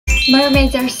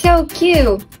Mermaids are so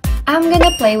cute. I'm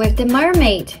gonna play with the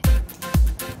mermaid.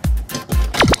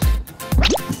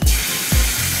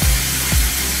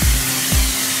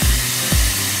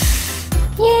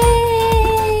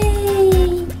 Yay!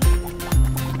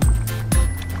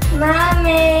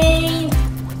 Mermaid!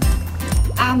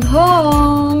 I'm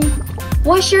home.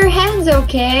 Wash your hands,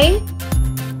 okay?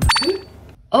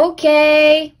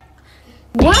 Okay.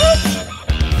 What?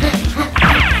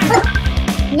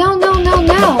 No, no, no,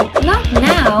 no. Not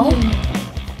now.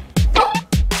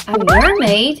 A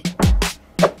mermaid?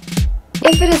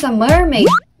 If it is a mermaid,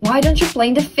 why don't you play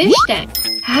in the fish tank?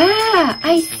 Ah,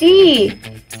 I see.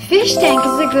 Fish tank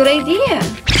is a good idea.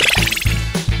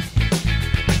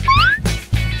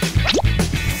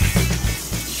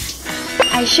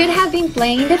 I should have been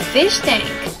playing in the fish tank.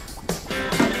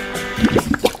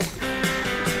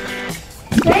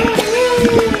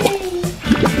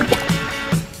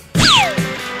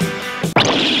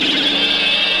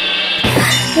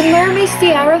 The mermaid's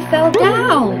tiara fell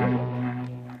down.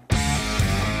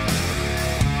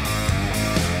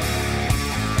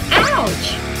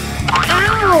 Ouch!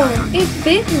 Ow! It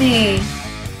bit me.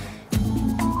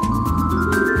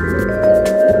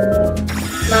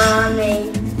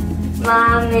 Mermaid,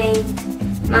 mermaid,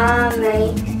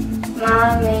 mermaid,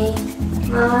 mermaid,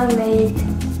 mermaid,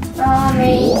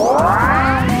 mermaid,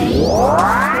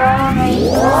 mermaid,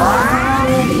 mermaid,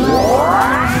 mermaid.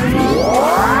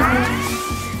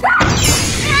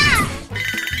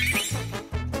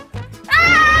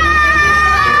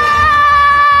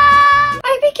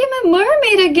 I became a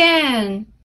mermaid again.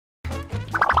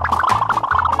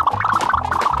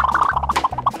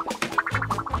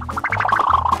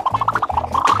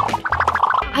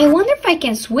 I wonder if I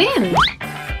can swim.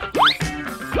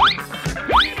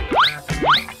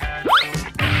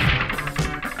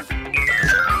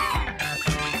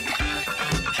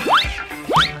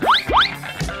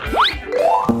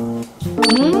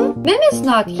 Mimi's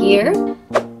not here.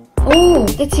 Oh,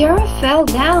 the tiara fell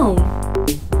down.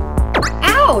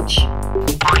 Ouch!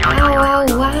 Ow, ow,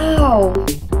 wow!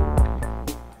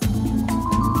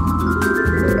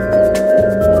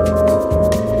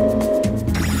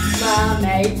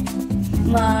 Mermaid,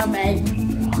 mermaid,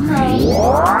 mermaid,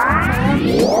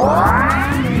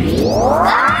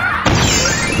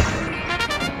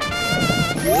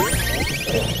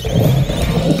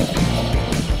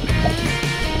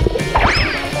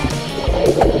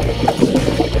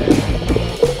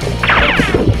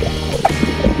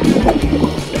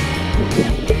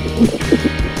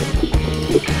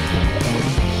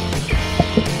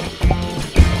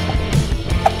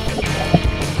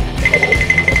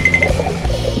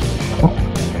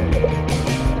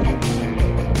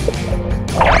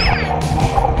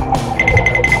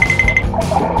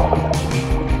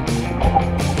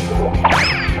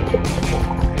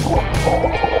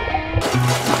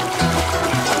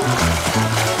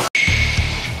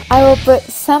 I will put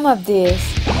some of this.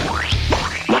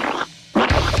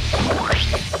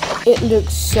 It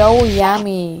looks so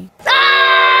yummy. KOYA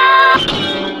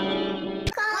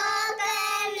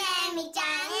and NEMI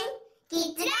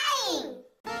KidsLine.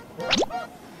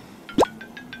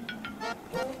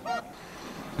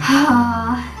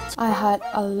 I had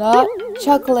a lot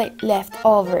chocolate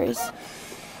leftovers.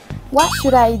 What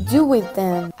should I do with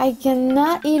them? I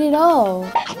cannot eat it all.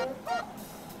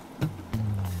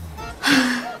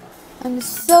 I'm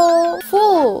so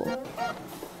full.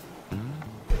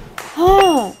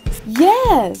 Huh,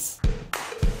 yes.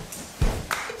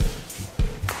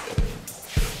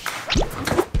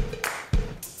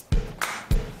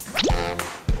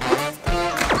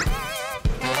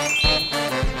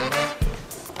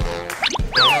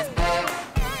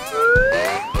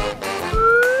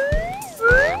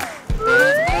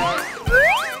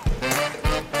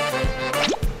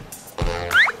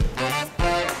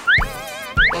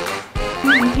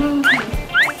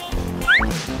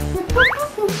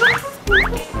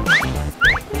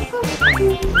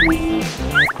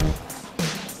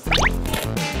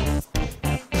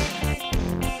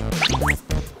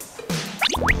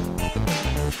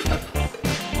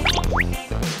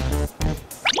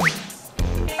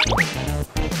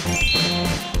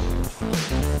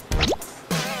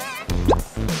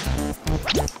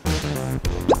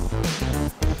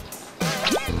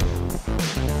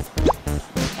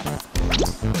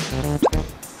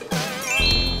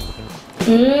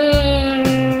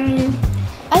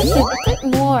 I should put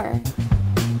more.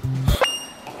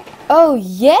 Oh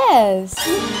yes!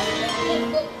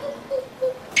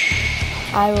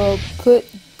 I will put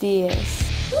this.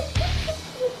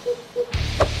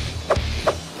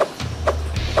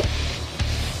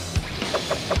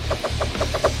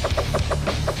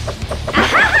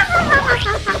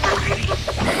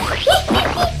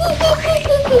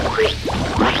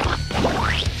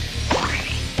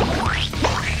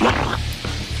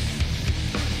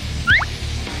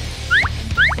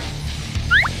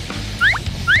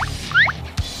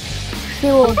 he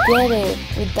will get it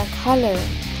with the color.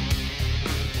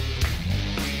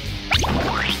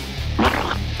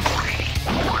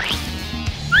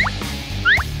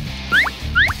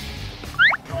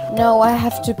 No, I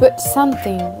have to put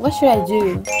something. What should I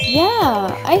do?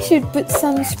 Yeah, I should put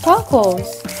some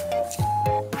sparkles.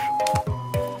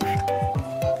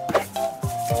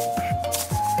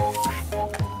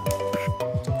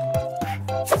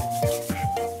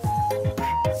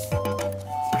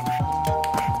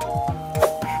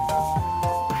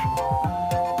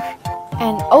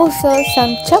 And also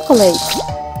some chocolate.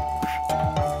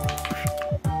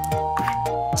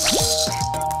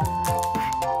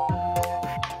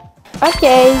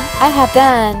 Okay, I have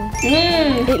done.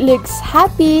 It looks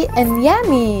happy and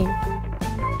yummy.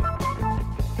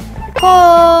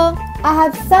 Oh, I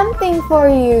have something for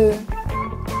you.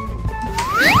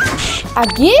 A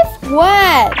gift?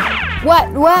 What?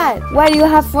 What do you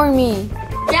have for me?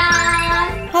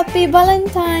 Happy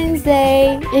Valentine's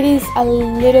Day. It is a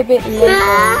little bit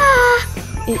later.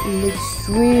 It looks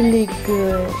really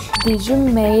good. Did you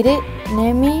made it,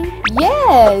 Nemi?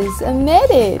 Yes, I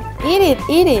made it.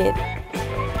 Eat it.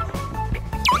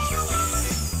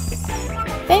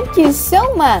 Thank you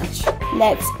so much.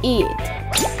 Let's eat.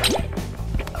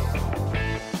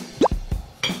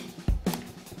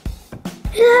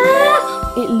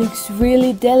 It looks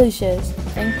really delicious.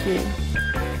 Thank you.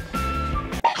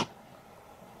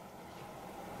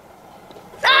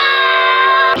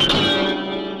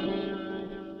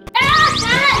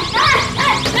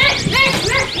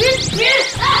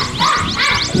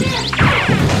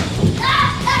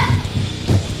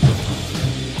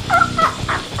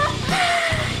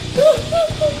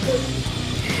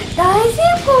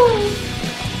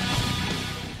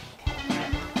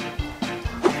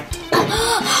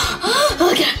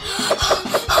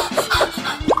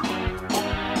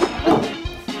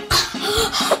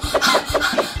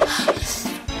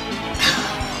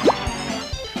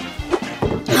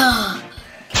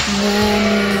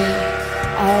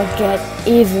 I'll get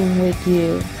even with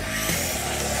you.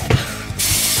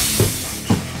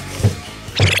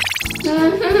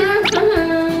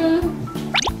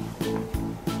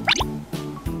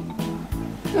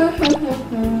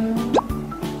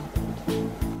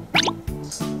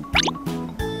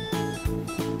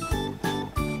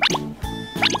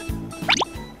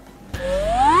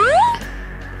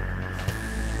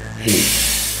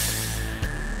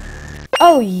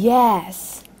 Oh yes.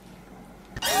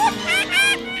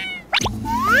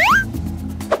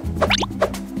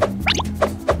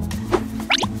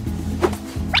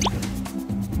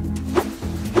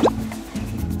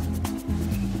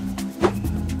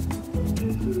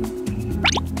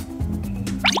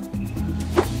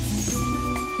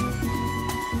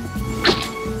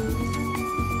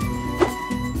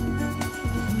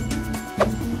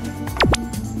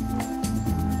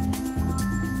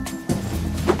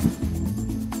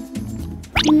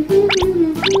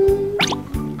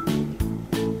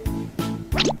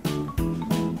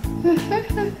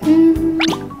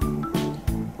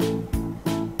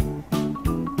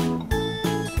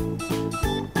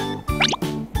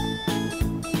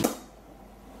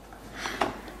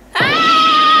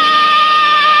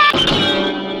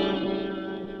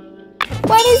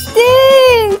 What is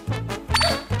this?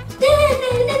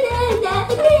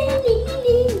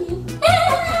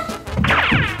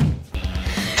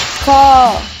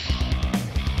 Call.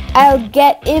 I'll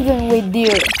get even with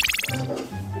you.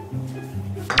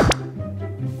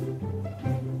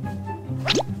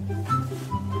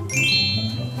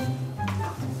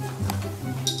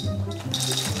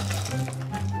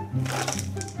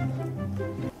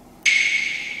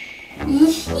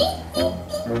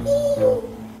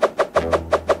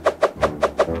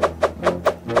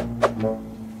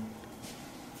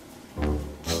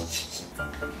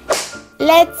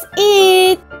 Let's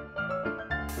eat.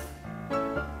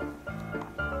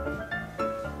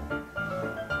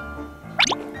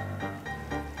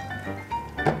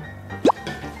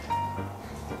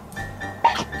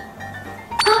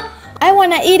 I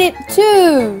wanna eat it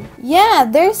too. Yeah,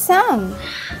 there's some.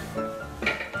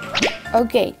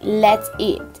 Okay, let's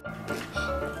eat.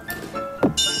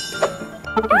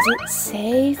 Is it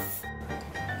safe?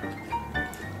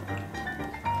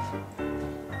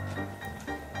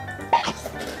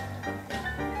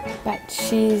 But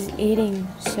she's eating,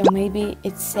 so maybe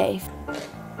it's safe.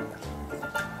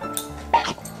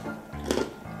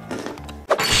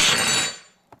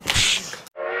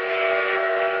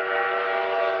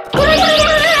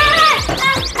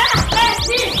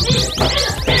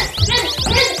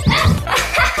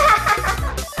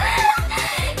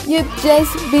 You've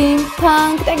just been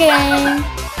punked again.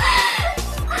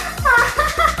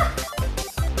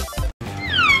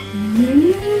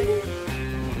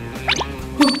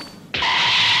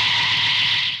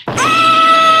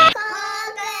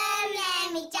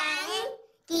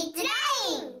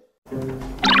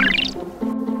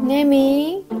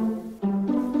 Nemi?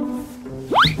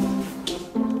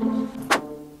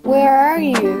 Where are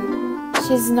you?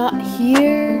 She's not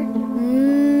here.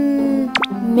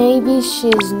 Maybe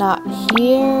she's not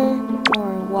here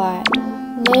or what?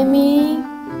 Nemi,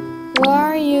 where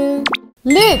are you?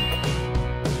 Look!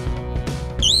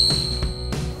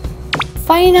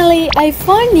 Finally, I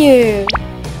found you!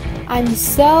 I'm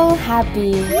so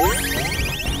happy.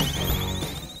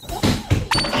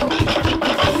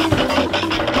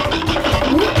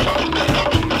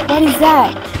 What is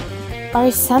that?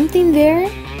 Or something there?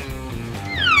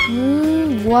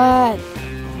 What?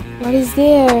 What is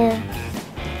there?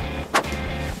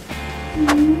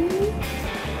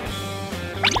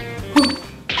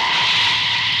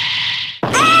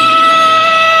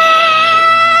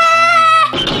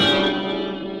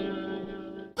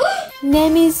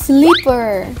 Nemi's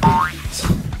slipper.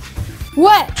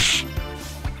 What?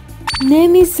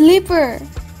 Nemi's slipper.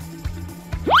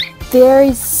 There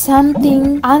is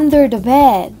something under the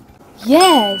bed.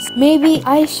 Yes, maybe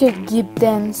I should give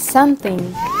them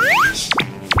something.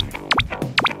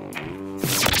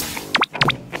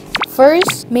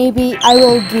 First, maybe I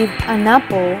will give an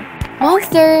apple.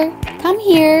 Monster, come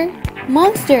here.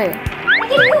 Monster.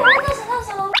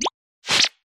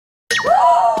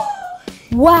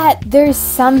 What? There's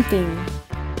something.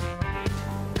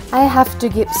 I have to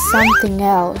give something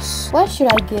else. What should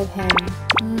I give him?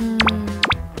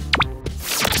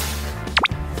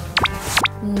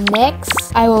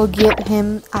 Next, I will give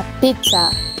him a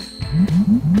pizza.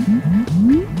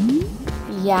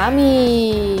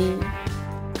 Yummy!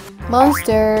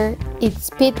 Monster, it's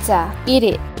pizza. Eat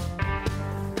it.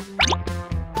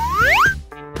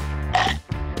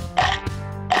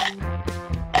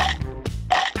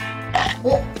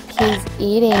 He's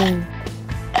eating.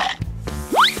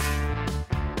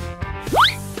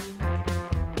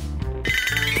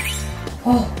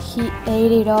 Oh, he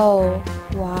ate it all.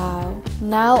 Wow.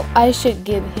 Now I should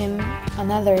give him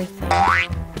another thing.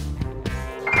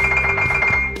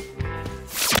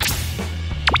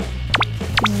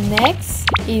 Next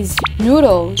is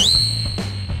noodles.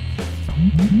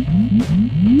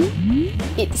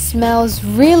 It smells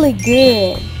really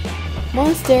good.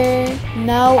 Monster,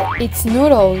 now it's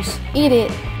noodles. Eat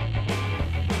it.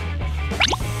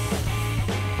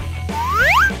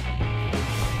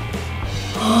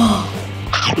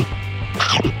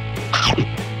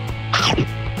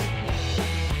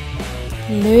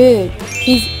 Look,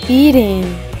 he's eating.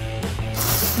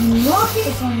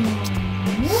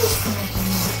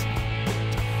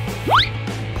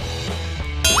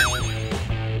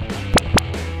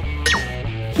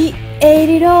 He ate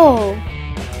it all.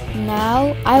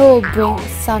 Now I will bring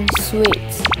some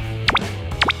sweets.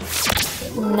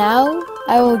 Now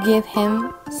I will give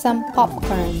him some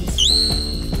popcorns.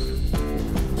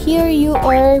 Here you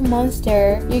are,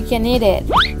 Monster. You can eat it.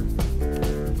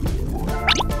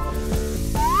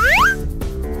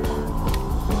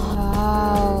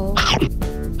 Wow.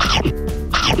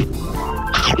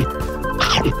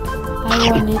 I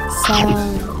want it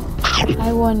some.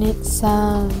 I want it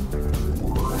some.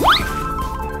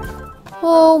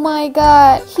 Oh my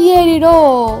god, he ate it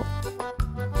all.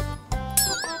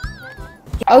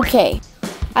 Okay,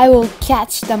 I will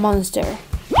catch the monster.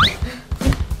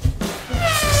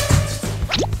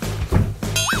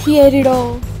 He ate it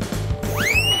all.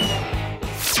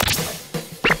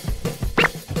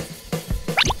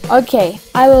 Okay,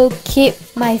 I will keep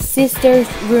my sister's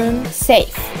room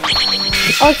safe.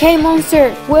 Okay,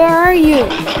 Monster, where are you?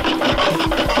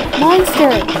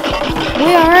 Monster,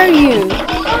 where are you?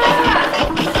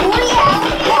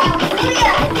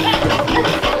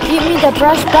 Give me the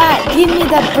brush back! Give me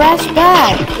the brush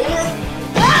back!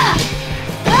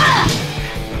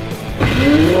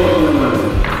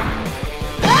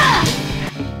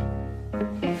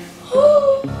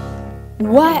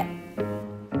 What?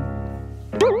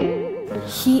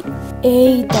 He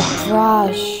ate the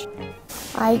brush.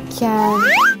 I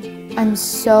can't. I'm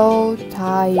so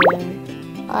tired.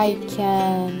 I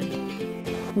can't.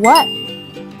 What?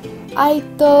 I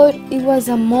thought it was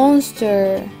a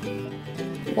monster.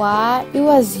 What? It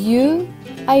was you?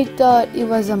 I thought it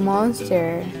was a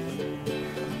monster.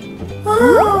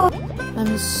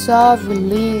 I'm so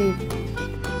relieved.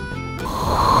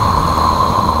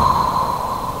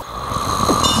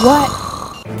 What?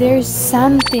 There's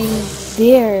something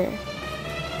there.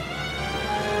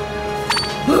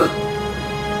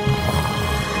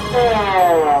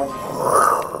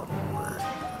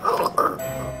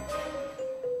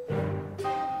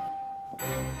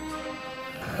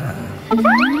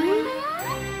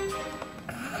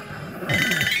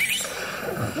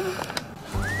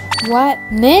 What?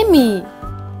 Nemi!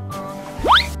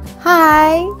 Hi!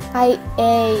 Why? I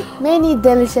ate many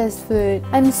delicious food.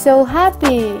 I'm so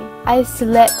happy. I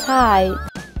slept tight.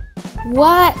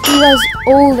 What? It was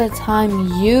all the time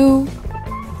you?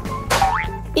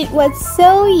 It was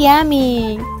so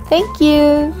yummy. Thank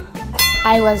you.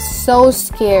 I was so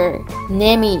scared.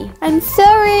 Nemi. I'm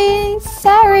sorry.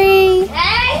 Sorry.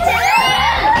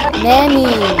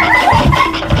 Nemi.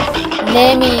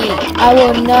 Nemi, I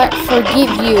will not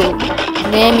forgive you.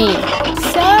 Nemi.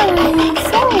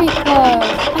 Sorry, Ko.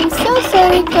 I'm so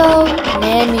sorry, Ko.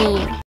 Nemi.